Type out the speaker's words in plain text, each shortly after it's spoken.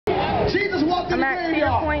I'm at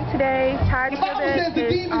Cedar Point today. Tye Deivering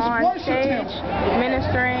is on stage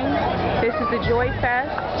ministering. This is the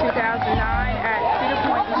Joyfest 2009 at Cedar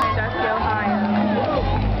Point in Sandusky, Ohio.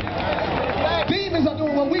 Demons are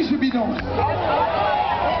doing what we should be doing. The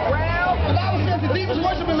Bible says the demons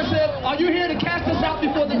worship him and said, "Are you here to cast us out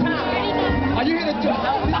before the time? Are you here to,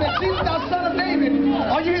 he said, Jesus, thou son of David,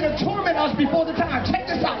 are you here to torment us before the time?" Check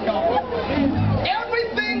this out, y'all.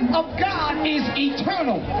 Everything of God is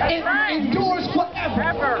eternal. It endures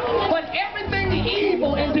forever. But everything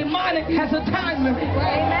evil and demonic has a time limit.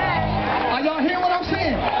 Are y'all hearing what I'm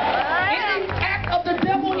saying? Any act of the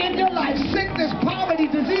devil in your life, sickness, poverty,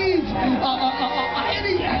 disease,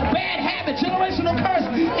 any bad habit, generational curse,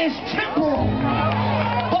 is temporal.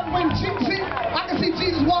 But when Jesus, I can see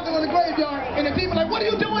Jesus walking on the graveyard, and the people are like, "What are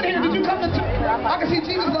you doing here? Did you come to church?" I can see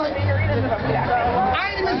Jesus like,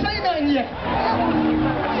 "I ain't even say nothing yet.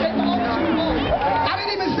 I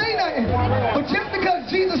didn't even say nothing." But just because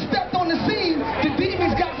Jesus stepped on the scene, the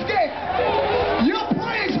demons got scared. Your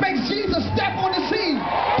praise makes Jesus step on the scene.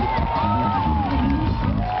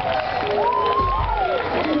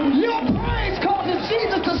 Your praise causes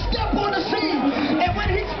Jesus to step on the scene. And when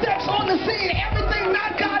he steps on the scene, everything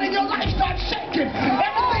not God in your life starts shaking.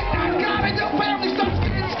 Everything not God in your family starts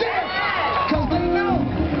getting scared. Because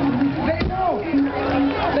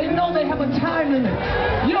they know they have a time limit.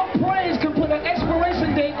 Your praise can put an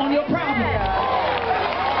expiration date on your problem.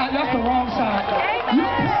 That's the wrong side.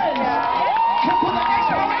 Your praise can put an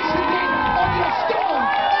expiration date on your storm,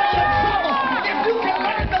 on your trouble. If you can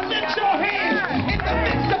learn to lift your hands in the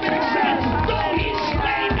midst of it and say, "Though he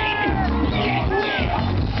slay me, yet will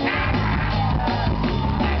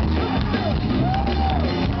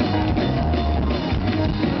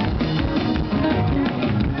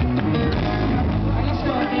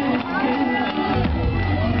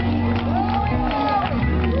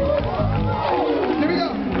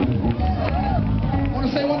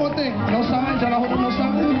no signs, y'all. I hope no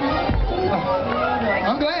signs.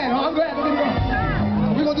 I'm glad. Don't get me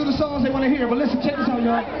wrong. We're going to do the songs they want to hear. But listen, check this out,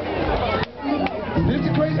 y'all. Here's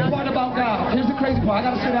the crazy part about God. Here's the crazy part.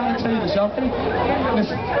 I got to sit down and tell you this, y'all.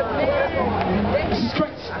 Listen. This is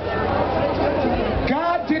crazy.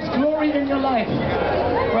 God gets glory in your life,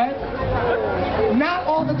 right? Not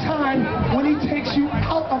all the time when he takes you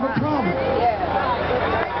out of a problem.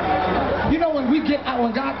 You know, when we get out,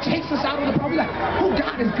 when God takes us out of the problem, we're like, "Oh,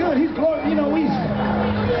 God is good. He's glory." You know,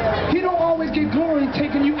 he don't always get glory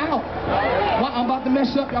taking you out. Well, I'm about to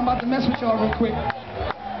mess up. I'm about to mess with y'all real quick.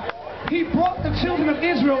 He brought the children of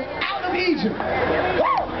Israel out of Egypt.